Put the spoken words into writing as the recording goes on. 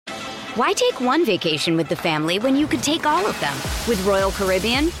Why take one vacation with the family when you could take all of them? With Royal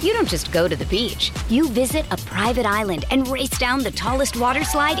Caribbean, you don't just go to the beach. You visit a private island and race down the tallest water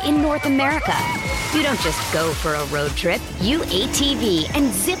slide in North America. You don't just go for a road trip. You ATV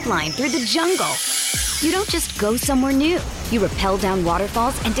and zip line through the jungle. You don't just go somewhere new. You rappel down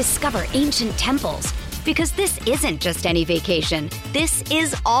waterfalls and discover ancient temples. Because this isn't just any vacation. This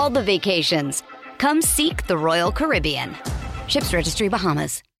is all the vacations. Come seek the Royal Caribbean. Ships Registry,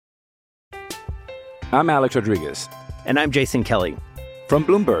 Bahamas. I'm Alex Rodriguez. And I'm Jason Kelly. From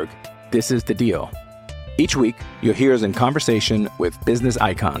Bloomberg, this is The Deal. Each week, you'll hear us in conversation with business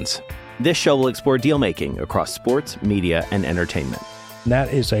icons. This show will explore deal-making across sports, media, and entertainment.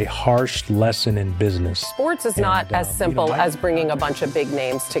 That is a harsh lesson in business. Sports is not as simple as bringing a bunch of big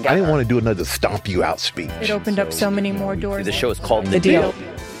names together. I didn't want to do another stomp you out speech. It opened up so many more doors. The show is called The Deal.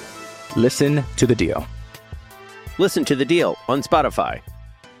 Listen to The Deal. Listen to The Deal on Spotify.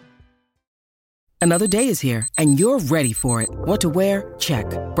 Another day is here, and you're ready for it. What to wear? Check.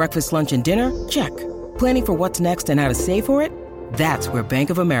 Breakfast, lunch, and dinner? Check. Planning for what's next and how to save for it? That's where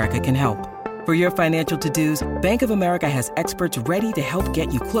Bank of America can help. For your financial to-dos, Bank of America has experts ready to help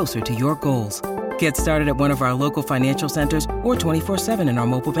get you closer to your goals. Get started at one of our local financial centers or 24/7 in our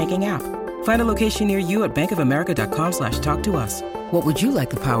mobile banking app. Find a location near you at bankofamerica.com/talktous. What would you like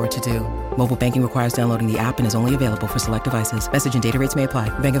the power to do? Mobile banking requires downloading the app and is only available for select devices. Message and data rates may apply.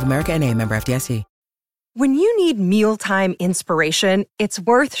 Bank of America N.A., member FDIC. When you need mealtime inspiration, it's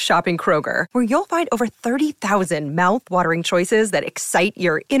worth shopping Kroger, where you'll find over 30,000 mouth-watering choices that excite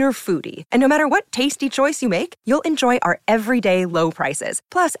your inner foodie. And no matter what tasty choice you make, you'll enjoy our everyday low prices,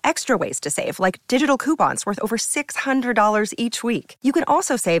 plus extra ways to save, like digital coupons worth over $600 each week. You can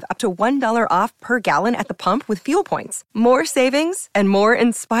also save up to $1 off per gallon at the pump with fuel points. More savings and more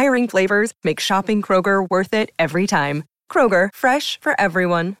inspiring flavors make shopping Kroger worth it every time. Kroger, fresh for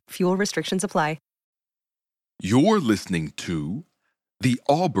everyone. Fuel restrictions apply. You're listening to the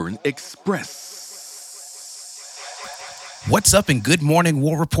Auburn Express. What's up and good morning,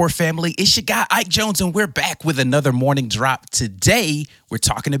 War Report family. It's your guy, Ike Jones, and we're back with another morning drop. Today, we're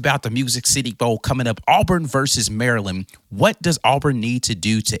talking about the Music City Bowl coming up, Auburn versus Maryland. What does Auburn need to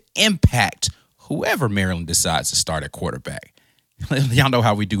do to impact whoever Maryland decides to start at quarterback? Y'all know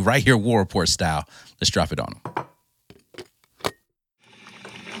how we do right here, War Report style. Let's drop it on them.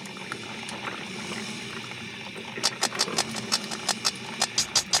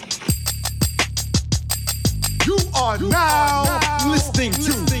 You are now listening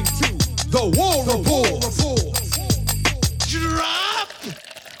to the War Report. Drop.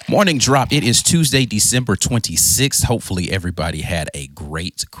 Morning drop. It is Tuesday, December 26th. Hopefully everybody had a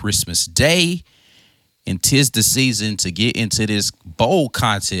great Christmas day. And 'tis the season to get into this bowl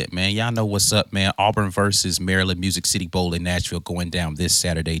content, man. Y'all know what's up, man. Auburn versus Maryland Music City Bowl in Nashville going down this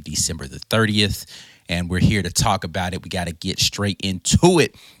Saturday, December the 30th. And we're here to talk about it. We got to get straight into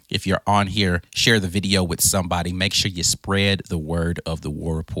it. If you're on here, share the video with somebody. Make sure you spread the word of the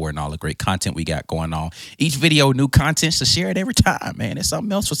War Report and all the great content we got going on. Each video, new content, so share it every time, man. It's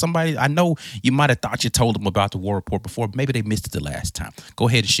something else for somebody. I know you might have thought you told them about the War Report before, but maybe they missed it the last time. Go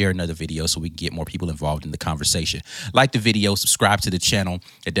ahead and share another video so we can get more people involved in the conversation. Like the video, subscribe to the channel.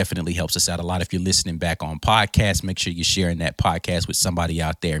 It definitely helps us out a lot. If you're listening back on podcast, make sure you're sharing that podcast with somebody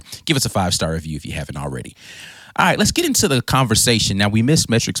out there. Give us a 5-star review if you haven't already. All right, let's get into the conversation. Now, we missed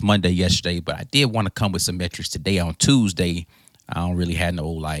Metrics Monday yesterday, but I did want to come with some metrics today on Tuesday. I don't really have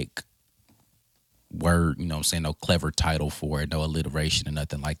no, word, you know what I'm saying, no clever title for it, no alliteration or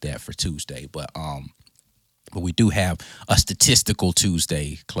nothing like that for Tuesday. But we do have a statistical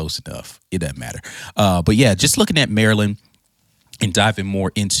Tuesday, close enough. It doesn't matter. But, yeah, just looking at Maryland and diving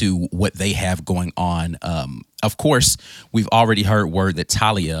more into what they have going on. Of course, we've already heard word that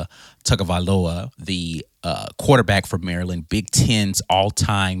Talia Tagovailoa, the quarterback for Maryland, Big Ten's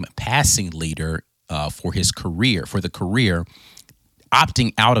all-time passing leader for the career,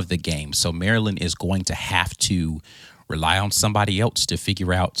 opting out of the game. So Maryland is going to have to rely on somebody else to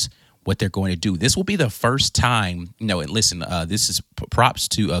figure out what they're going to do. This will be the first time, and listen, this is props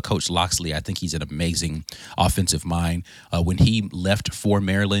to Coach Loxley. I think he's an amazing offensive mind. When he left for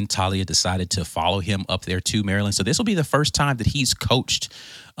Maryland, Talia decided to follow him up there to Maryland. So this will be the first time that he's coached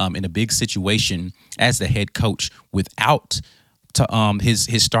in a big situation as the head coach without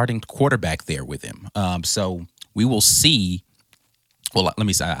his starting quarterback there with him. So we will see. Well, let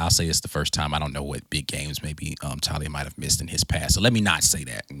me say, I'll say it's the first time. I don't know what big games maybe Talia might have missed in his past. So let me not say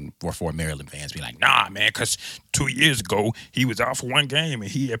that. And for Maryland fans, be like, nah, man, because 2 years ago, he was out for one game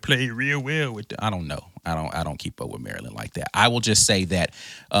and he had played real well with I don't know. I don't keep up with Maryland like that. I will just say that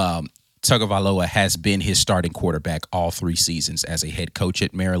Tagovailoa has been his starting quarterback all 3 seasons as a head coach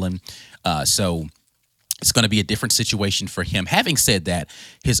at Maryland. So it's going to be a different situation for him. Having said that,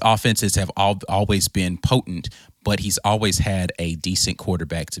 his offenses have always been potent, but he's always had a decent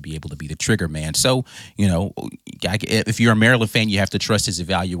quarterback to be able to be the trigger man. So, if you're a Maryland fan, you have to trust his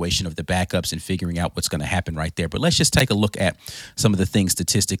evaluation of the backups and figuring out what's going to happen right there. But let's just take a look at some of the things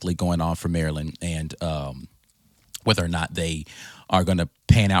statistically going on for Maryland and whether or not they are going to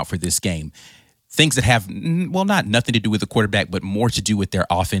pan out for this game. Things that have, not nothing to do with the quarterback, but more to do with their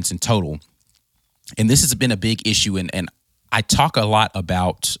offense in total. And this has been a big issue, and I talk a lot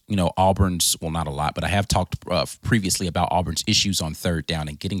about, Auburn's, not a lot, but I have talked previously about Auburn's issues on third down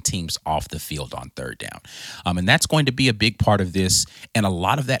and getting teams off the field on third down. And that's going to be a big part of this, and a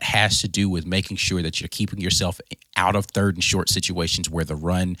lot of that has to do with making sure that you're keeping yourself out of third and short situations where the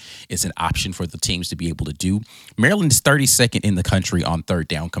run is an option for the teams to be able to do. Maryland is 32nd in the country on third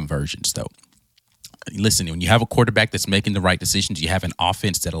down conversions, though. Listen, when you have a quarterback that's making the right decisions, you have an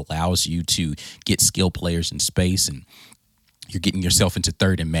offense that allows you to get skilled players in space, and you're getting yourself into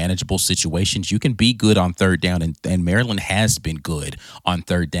third and manageable situations, you can be good on third down, and Maryland has been good on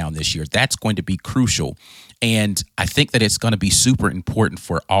third down this year. That's going to be crucial. And I think that it's going to be super important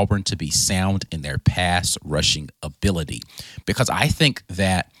for Auburn to be sound in their pass rushing ability, because I think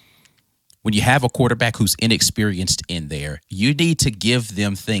that when you have a quarterback who's inexperienced in there, you need to give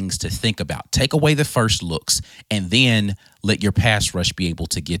them things to think about. Take away the first looks and then let your pass rush be able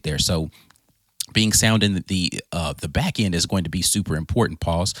to get there. So being sound in the back end is going to be super important,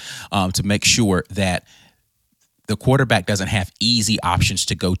 to make sure that the quarterback doesn't have easy options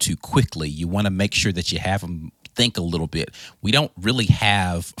to go to quickly. You want to make sure that you have them think a little bit. We don't really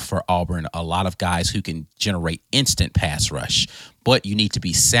have, for Auburn, a lot of guys who can generate instant pass rush, but you need to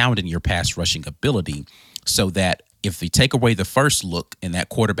be sound in your pass rushing ability so that if they take away the first look and that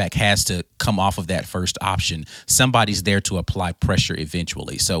quarterback has to come off of that first option, somebody's there to apply pressure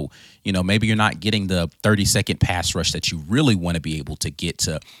eventually. So, maybe you're not getting the 30-second pass rush that you really want to be able to get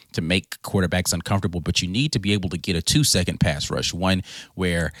to make quarterbacks uncomfortable, but you need to be able to get a 2-second pass rush, one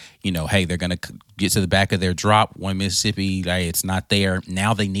where, hey, they're going to get to the back of their drop, one Mississippi, hey, it's not there.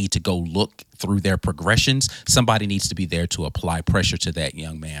 Now they need to go look through their progressions. Somebody needs to be there to apply pressure to that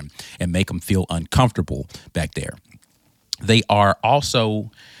young man and make him feel uncomfortable back there. They are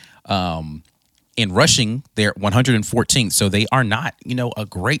also in rushing, they're 114th. So they are not, a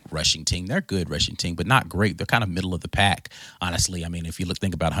great rushing team. They're a good rushing team, but not great. They're kind of middle of the pack, honestly. I mean, if you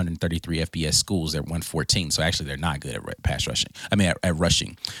think about 133 FBS schools, they're 114. So actually, they're not good at pass rushing. At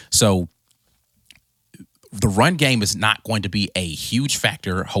rushing. So the run game is not going to be a huge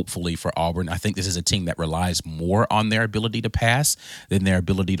factor, hopefully, for Auburn. I think this is a team that relies more on their ability to pass than their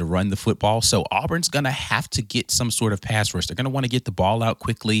ability to run the football. So Auburn's going to have to get some sort of pass rush. They're going to want to get the ball out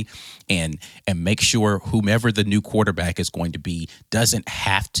quickly and make sure whomever the new quarterback is going to be doesn't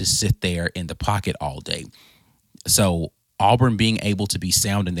have to sit there in the pocket all day. So Auburn being able to be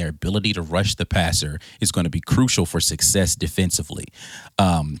sound in their ability to rush the passer is going to be crucial for success defensively.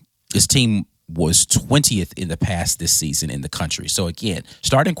 This team was 20th in the pass this season in the country. So again,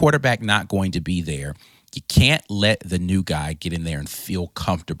 starting quarterback not going to be there. You can't let the new guy get in there and feel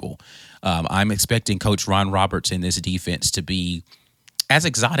comfortable. I'm expecting Coach Ron Roberts in this defense to be as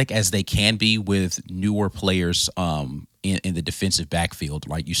exotic as they can be with newer players in the defensive backfield.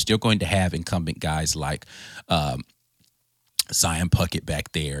 Like, you're still going to have incumbent guys like Zion Puckett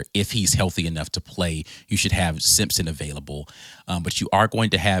back there. If he's healthy enough to play, you should have Simpson available. But you are going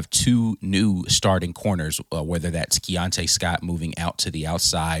to have 2 new starting corners, whether that's Keontae Scott moving out to the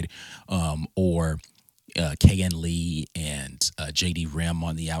outside or K.N. Lee and J.D. Rim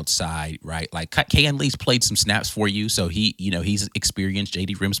on the outside, right? Like, K.N. Lee's played some snaps for you, so he's experienced.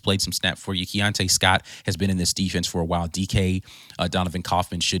 J.D. Rim's played some snaps for you. Keontae Scott has been in this defense for a while. DK Donovan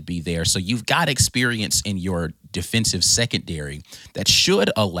Kaufman should be there. So you've got experience in your defensive secondary that should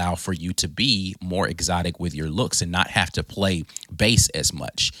allow for you to be more exotic with your looks and not have to play base as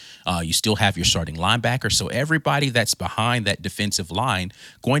much. You still have your starting linebacker, so everybody that's behind that defensive line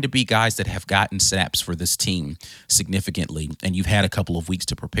going to be guys that have gotten snaps for this team significantly, and you've had a couple of weeks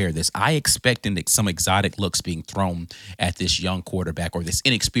to prepare this. I expect some exotic looks being thrown at this young quarterback, or this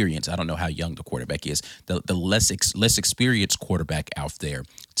inexperienced, I don't know how young the quarterback is, the less experienced quarterback out there,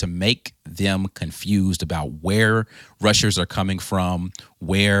 to make them confused about where rushers are coming from,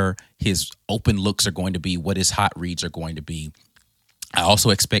 where his open looks are going to be, what his hot reads are going to be. I also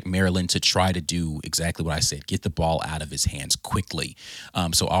expect Maryland to try to do exactly what I said, get the ball out of his hands quickly.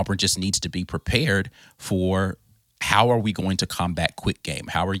 So Auburn just needs to be prepared for how are we going to combat quick game?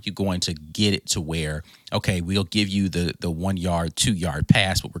 How are you going to get it to where, okay, we'll give you the 1 yard, 2 yard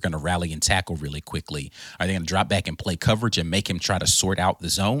pass, but we're going to rally and tackle really quickly? Are they going to drop back and play coverage and make him try to sort out the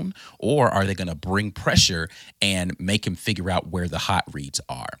zone? Or are they going to bring pressure and make him figure out where the hot reads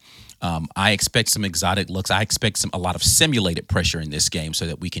are? I expect some exotic looks. I expect a lot of simulated pressure in this game so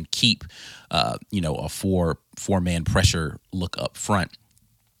that we can keep, a four-man pressure look up front.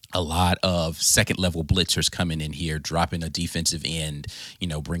 A lot of second-level blitzers coming in here, dropping a defensive end,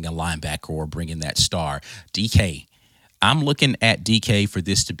 bringing a linebacker or bringing that star. DK, I'm looking at DK for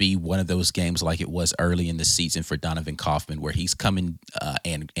this to be one of those games like it was early in the season for Donovan Kaufman, where he's coming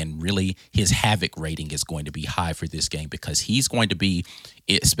and really his havoc rating is going to be high for this game, because he's going to be,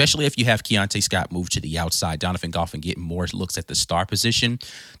 especially if you have Keontae Scott move to the outside, Donovan Kaufman getting more looks at the star position.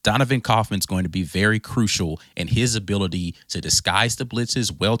 Donovan Kaufman's going to be very crucial in his ability to disguise the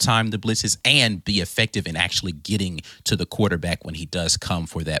blitzes, well-time the blitzes, and be effective in actually getting to the quarterback when he does come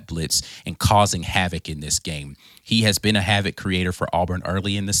for that blitz and causing havoc in this game. He has been a havoc creator for Auburn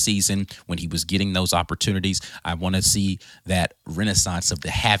early in the season when he was getting those opportunities. I want to see that renaissance of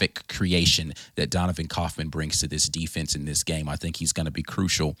the havoc creation that Donovan Kaufman brings to this defense in this game. I think he's going to be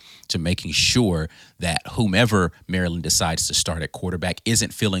crucial to making sure that whomever Maryland decides to start at quarterback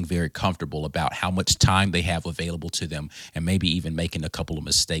isn't feeling very comfortable about how much time they have available to them, and maybe even making a couple of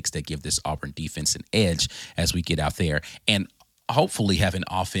mistakes that give this Auburn defense an edge as we get out there. And hopefully have an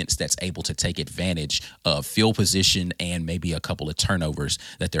offense that's able to take advantage of field position and maybe a couple of turnovers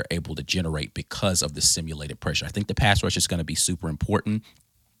that they're able to generate because of the simulated pressure. I think the pass rush is going to be super important.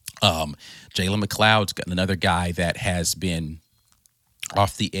 Jalen McLeod's got another guy that has been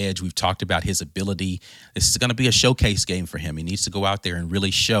off the edge. We've talked about his ability. This is going to be a showcase game for him. He needs to go out there and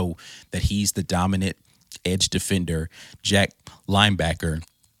really show that he's the dominant edge defender, jack linebacker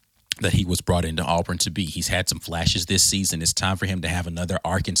that he was brought into Auburn to be. He's had some flashes this season. It's time for him to have another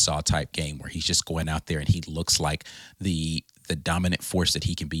Arkansas type game where he's just going out there and he looks like the dominant force that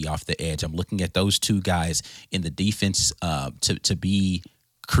he can be off the edge. I'm looking at those two guys in the defense to be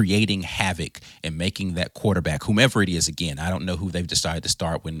creating havoc and making that quarterback, whomever it is, again, I don't know who they've decided to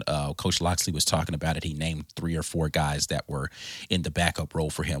start. When Coach Loxley was talking about it, he named 3 or 4 guys that were in the backup role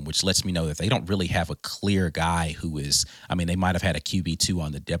for him, which lets me know that they don't really have a clear guy who is, they might have had a QB2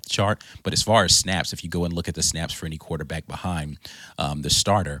 on the depth chart, but as far as snaps, if you go and look at the snaps for any quarterback behind the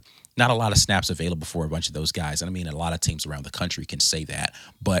starter, not a lot of snaps available for a bunch of those guys. And a lot of teams around the country can say that,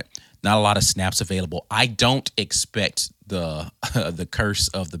 but not a lot of snaps available. I don't expect the curse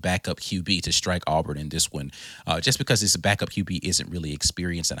of the backup QB to strike Auburn in this one, just because this backup QB isn't really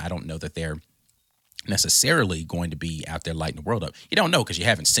experienced, and I don't know that they're necessarily going to be out there lighting the world up. You don't know because you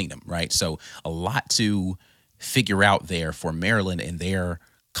haven't seen them, right? So a lot to figure out there for Maryland and their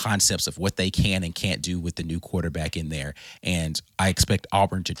concepts of what they can and can't do with the new quarterback in there. And I expect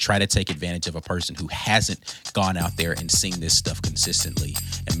Auburn to try to take advantage of a person who hasn't gone out there and seen this stuff consistently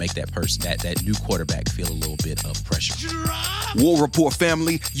and make that person, that new quarterback, feel a little bit of pressure. War Report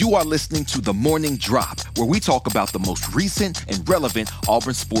family, you are listening to The Morning Drop, where we talk about the most recent and relevant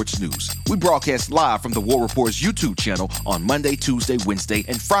Auburn sports news. We broadcast live from the War Report's YouTube channel on Monday, Tuesday, Wednesday,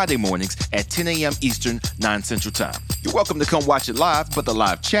 and Friday mornings at 10 a.m. Eastern, 9 Central Time. You're welcome to come watch it live, but the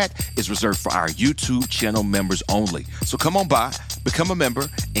live chat is reserved for our YouTube channel members only. So come on by, become a member,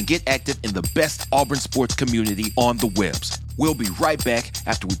 and get active in the best Auburn sports community on the webs. We'll be right back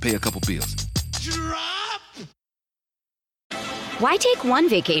after we pay a couple bills. Why take one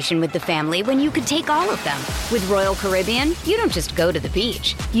vacation with the family when you could take all of them? With Royal Caribbean, you don't just go to the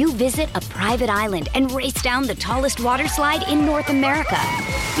beach. You visit a private island and race down the tallest water slide in North America.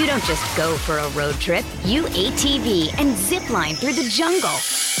 You don't just go for a road trip. You ATV and zip line through the jungle.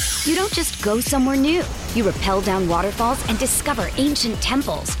 You don't just go somewhere new. You rappel down waterfalls and discover ancient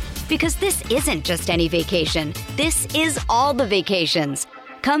temples. Because this isn't just any vacation. This is all the vacations.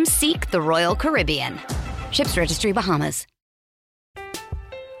 Come seek the Royal Caribbean. Ships Registry, Bahamas.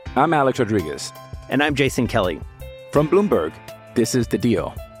 I'm Alex Rodriguez. And I'm Jason Kelly. From Bloomberg, this is The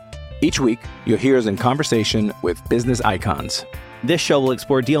Deal. Each week, you'll hear us in conversation with business icons. This show will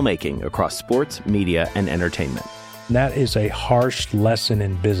explore deal-making across sports, media, and entertainment. That is a harsh lesson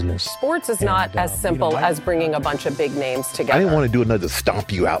in business. Sports is not as simple as bringing a bunch of big names together. I didn't want to do another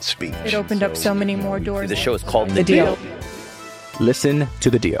stomp you out speech. It opened up so many more doors. The show is called The Deal. Listen to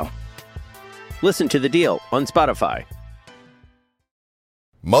The Deal. Listen to The Deal on Spotify.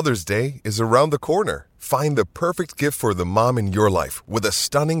 Mother's Day is around the corner. Find the perfect gift for the mom in your life with a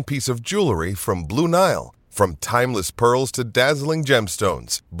stunning piece of jewelry from Blue Nile. From timeless pearls to dazzling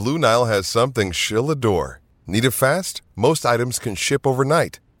gemstones, Blue Nile has something she'll adore. Need it fast? Most items can ship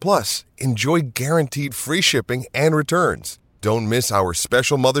overnight. Plus, enjoy guaranteed free shipping and returns. Don't miss our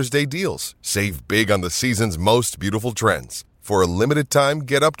special Mother's Day deals. Save big on the season's most beautiful trends. For a limited time,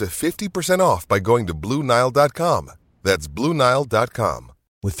 get up to 50% off by going to BlueNile.com. That's BlueNile.com.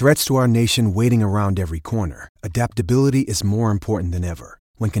 With threats to our nation waiting around every corner, adaptability is more important than ever.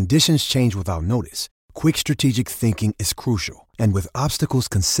 When conditions change without notice, quick strategic thinking is crucial. And with obstacles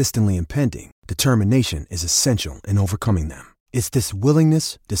consistently impending, determination is essential in overcoming them. It's this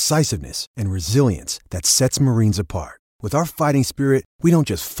willingness, decisiveness, and resilience that sets Marines apart. With our fighting spirit, we don't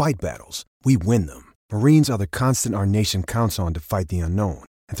just fight battles, we win them. Marines are the constant our nation counts on to fight the unknown.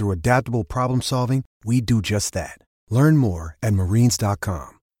 And through adaptable problem solving, we do just that. Learn more at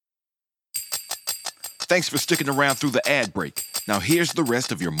Marines.com. Thanks for sticking around through the ad break. Now here's the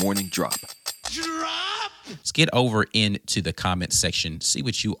rest of your morning drop. Let's get over into the comment section, see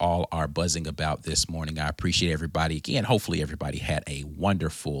what you all are buzzing about this morning. I appreciate everybody. Again, hopefully everybody had a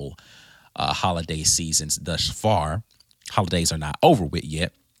wonderful holiday season thus far. Holidays are not over with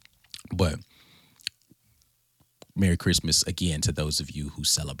yet, but Merry Christmas again to those of you who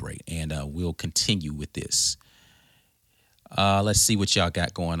celebrate. And we'll continue with this. Let's see what y'all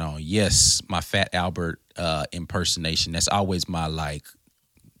got going on. Yes, my Fat Albert impersonation. That's always my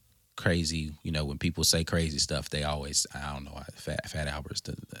crazy, when people say crazy stuff, they always, I don't know, Fat Albert's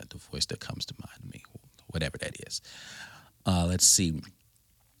the voice that comes to mind to me, whatever that is. Let's see.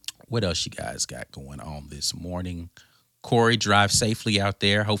 What else you guys got going on this morning? Corey, drive safely out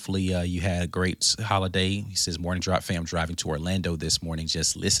there. Hopefully you had a great holiday. He says, morning drop fam, driving to Orlando this morning,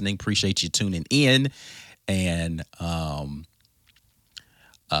 just listening. Appreciate you tuning in. And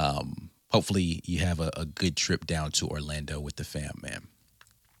hopefully you have a good trip down to Orlando with the fam, man.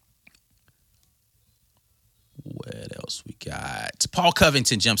 What else we got? Paul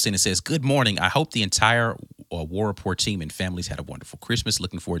Covington jumps in and says, good morning. I hope the entire War Report team and families had a wonderful Christmas.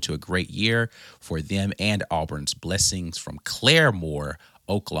 Looking forward to a great year for them and Auburn's. Blessings from Claremore,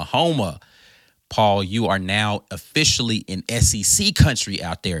 Oklahoma. Paul, you are now officially in SEC country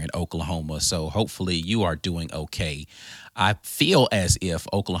out there in Oklahoma, so hopefully you are doing okay. I feel as if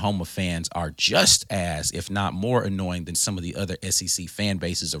Oklahoma fans are just as, if not more, annoying than some of the other SEC fan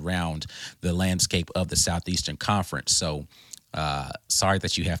bases around the landscape of the Southeastern Conference. So sorry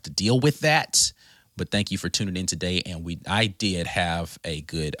that you have to deal with that, but thank you for tuning in today. And I did have a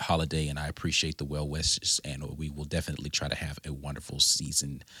good holiday, and I appreciate the well wishes, and we will definitely try to have a wonderful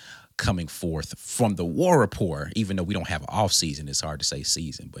season coming forth from the War Report. Even though we don't have an off season, it's hard to say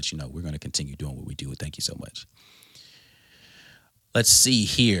season, but we're going to continue doing what we do. Thank you so much. Let's see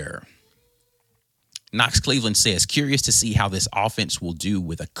here. Knox Cleveland says, curious to see how this offense will do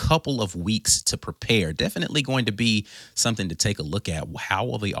with a couple of weeks to prepare. Definitely going to be something to take a look at. How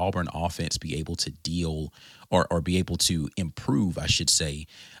will the Auburn offense be able to deal or be able to improve, I should say.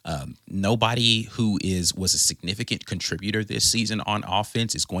 Nobody who was a significant contributor this season on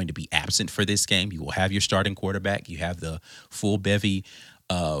offense is going to be absent for this game. You will have your starting quarterback. You have the full bevy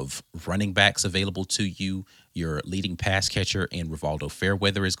of running backs available to you. Your leading pass catcher in Rivaldo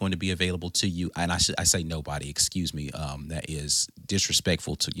Fairweather is going to be available to you. And I say nobody, excuse me. That is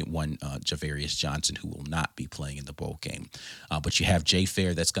disrespectful to one Javarius Johnson, who will not be playing in the bowl game. But you have Jay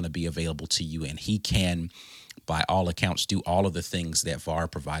Fair that's going to be available to you, and he can, by all accounts, do all of the things that VAR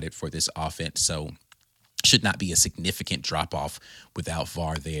provided for this offense. So should not be a significant drop-off without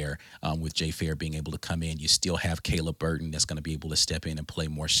VAR there. With Jay Fair being able to come in, you still have Caleb Burton that's going to be able to step in and play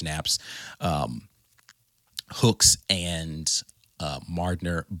more snaps. Hooks and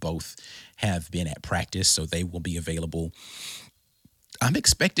Mardner both have been at practice, so they will be available. I'm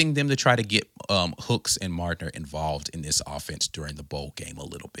expecting them to try to get Hooks and Mardner involved in this offense during the bowl game a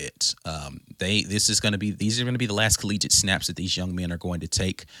little bit. These are going to be the last collegiate snaps that these young men are going to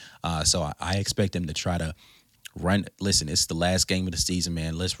take. So I expect them to try to run. Listen, it's the last game of the season,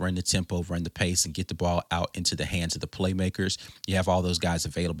 man. Let's run the tempo, run the pace, and get the ball out into the hands of the playmakers. You have all those guys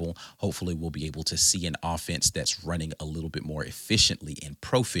available. Hopefully we'll be able to see an offense that's running a little bit more efficiently and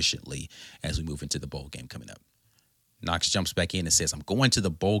proficiently as we move into the bowl game coming up. Knox jumps back in and says, I'm going to the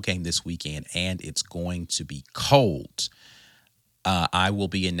bowl game this weekend, and it's going to be cold. I will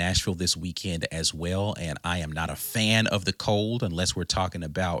be in Nashville this weekend as well, and I am not a fan of the cold unless we're talking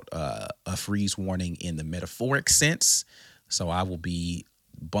about a freeze warning in the metaphoric sense. So I will be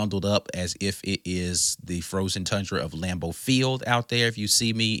bundled up as if it is the frozen tundra of Lambeau Field out there. If you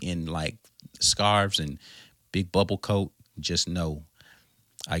see me in like scarves and big bubble coat, just know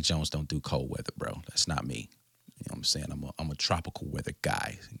Ike Jones don't do cold weather, bro. That's not me. You know what I'm saying? I'm a tropical weather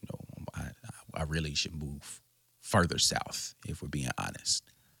guy. I really should move further south, if we're being honest.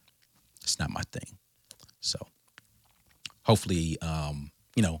 It's not my thing. So hopefully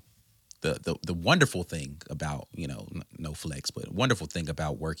you know, the wonderful thing about, no flex, but wonderful thing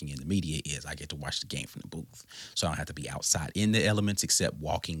about working in the media is I get to watch the game from the booth. So I don't have to be outside in the elements except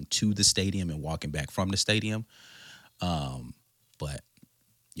walking to the stadium and walking back from the stadium. But,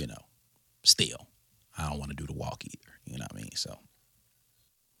 still, I don't want to do the walk either. You know what I mean? So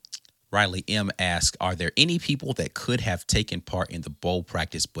Riley M. asks, are there any people that could have taken part in the bowl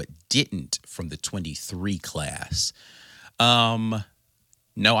practice but didn't from the 23 class?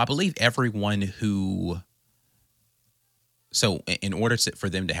 No, I believe everyone who. So in order for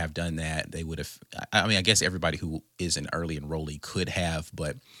them to have done that, they would have. I guess everybody who is an early enrollee could have,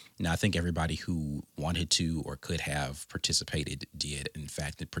 but no, I think everybody who wanted to or could have participated did, in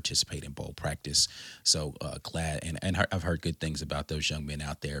fact, participate in bowl practice. So glad, and I've heard good things about those young men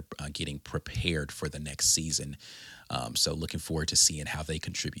out there getting prepared for the next season. So looking forward to seeing how they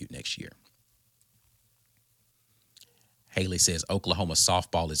contribute next year. Haley says Oklahoma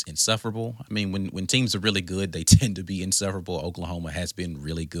softball is insufferable. I mean, when teams are really good, they tend to be insufferable. Oklahoma has been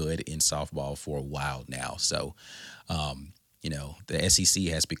really good in softball for a while now. So, the SEC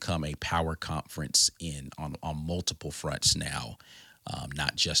has become a power conference on multiple fronts now,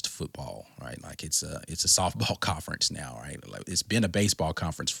 not just football, right? Like it's a softball conference now, right? Like it's been a baseball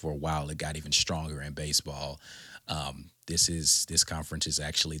conference for a while. It got even stronger in baseball. This conference is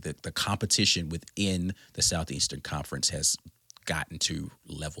actually the competition within the Southeastern Conference has gotten to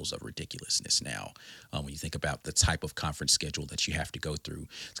levels of ridiculousness now. When you think about the type of conference schedule that you have to go through,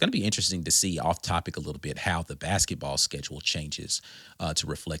 it's going to be interesting to see, off topic a little bit, how the basketball schedule changes to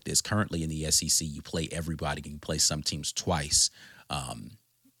reflect this. Currently in the SEC, you play everybody and you play some teams twice.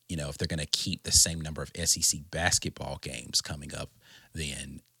 If they're going to keep the same number of SEC basketball games coming up,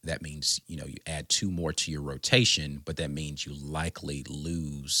 then that means, you add 2 more to your rotation, but that means you likely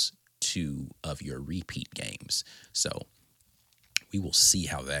lose 2 of your repeat games. So we will see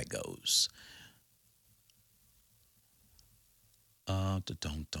how that goes. I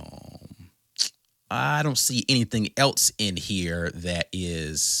don't see anything else in here that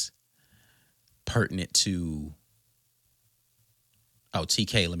is pertinent to. Oh,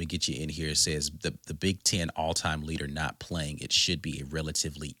 TK, let me get you in here. It says the Big Ten all-time leader not playing. It should be a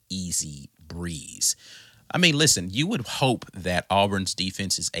relatively easy breeze. I mean, listen, you would hope that Auburn's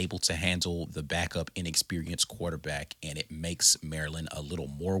defense is able to handle the backup inexperienced quarterback, and it makes Maryland a little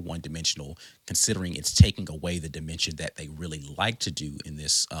more one-dimensional, considering it's taking away the dimension that they really like to do in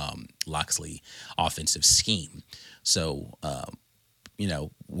this Loxley offensive scheme. So,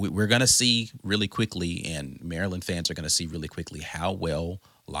 we're going to see really quickly, and Maryland fans are going to see really quickly how well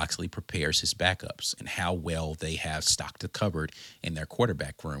Loxley prepares his backups and how well they have stocked the cupboard in their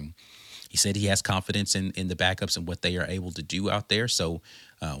quarterback room. He said he has confidence in the backups and what they are able to do out there. So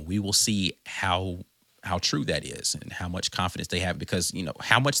we will see how true that is and how much confidence they have, because,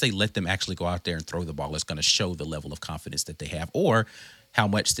 how much they let them actually go out there and throw the ball is going to show the level of confidence that they have, or how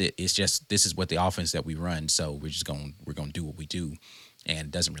much it's just, this is what the offense that we run. So we're going to do what we do. And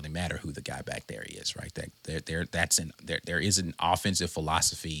it doesn't really matter who the guy back there is, right? There is an offensive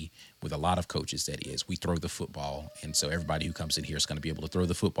philosophy with a lot of coaches that is, we throw the football. And so everybody who comes in here is going to be able to throw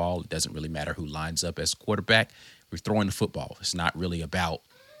the football. It doesn't really matter who lines up as quarterback. We're throwing the football. It's not really about,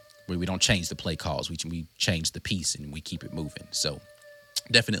 we don't change the play calls. We change the piece and we keep it moving. So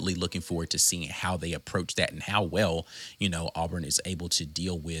definitely looking forward to seeing how they approach that and how well, Auburn is able to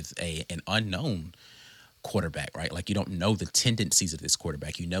deal with an unknown quarterback, right? Like, you don't know the tendencies of this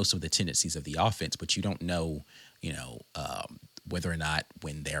quarterback. You know some of the tendencies of the offense, but you don't know, whether or not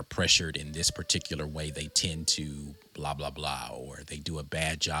when they're pressured in this particular way, they tend to blah, blah, blah, or they do a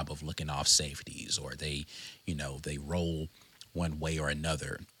bad job of looking off safeties, or they roll one way or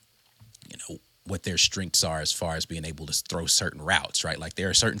another, what their strengths are as far as being able to throw certain routes, right? Like,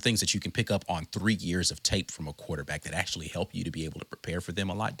 there are certain things that you can pick up on 3 years of tape from a quarterback that actually help you to be able to prepare for them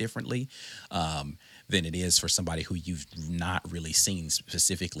a lot differently than it is for somebody who you've not really seen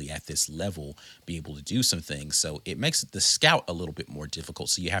specifically at this level be able to do some things. So it makes the scout a little bit more difficult.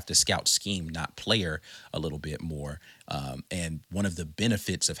 So you have to scout scheme, not player, a little bit more. And one of the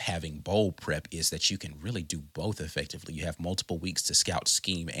benefits of having bowl prep is that you can really do both effectively. You have multiple weeks to scout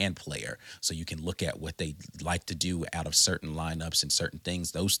scheme and player. So you can look at what they like to do out of certain lineups and certain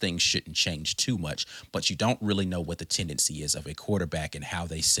things. Those things shouldn't change too much, but you don't really know what the tendency is of a quarterback and how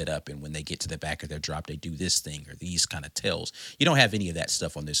they set up. And when they get to the back of their drop, they do this thing or these kind of tells. You don't have any of that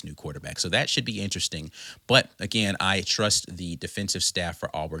stuff on this new quarterback. So that should be interesting. But again, I trust the defensive staff for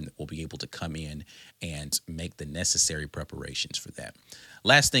Auburn that will be able to come in and make the necessary preparations for that.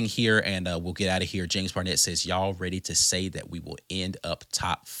 Last thing here, and we'll get out of here. James Barnett says, y'all ready to say that we will end up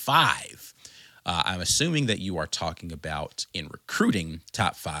top 5? I'm assuming that you are talking about in recruiting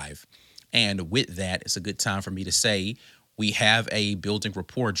top 5. And with that, it's a good time for me to say we have a building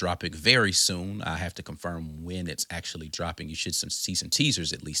report dropping very soon. I have to confirm when it's actually dropping. You should see some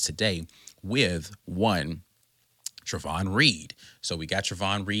teasers at least today with one, Trevon Reed. So we got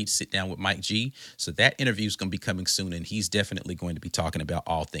Trevon Reed sit down with Mike G. So that interview is going to be coming soon, and he's definitely going to be talking about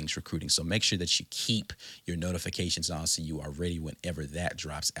all things recruiting. So make sure that you keep your notifications on so you are ready whenever that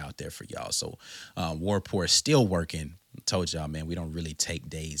drops out there for y'all. So War Report is still working. I told y'all, man, we don't really take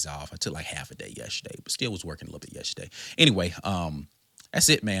days off. I took like half a day yesterday, but still was working a little bit yesterday. Anyway, that's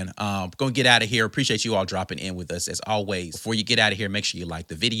it, man. Going to get out of here. Appreciate you all dropping in with us as always. Before you get out of here, make sure you like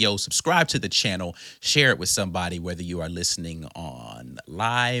the video, subscribe to the channel, share it with somebody, whether you are listening on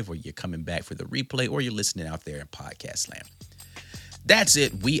live or you're coming back for the replay or you're listening out there in podcast land. That's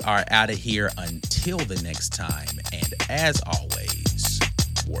it. We are out of here until the next time. And as always,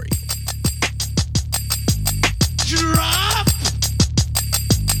 War Eagle. Drop!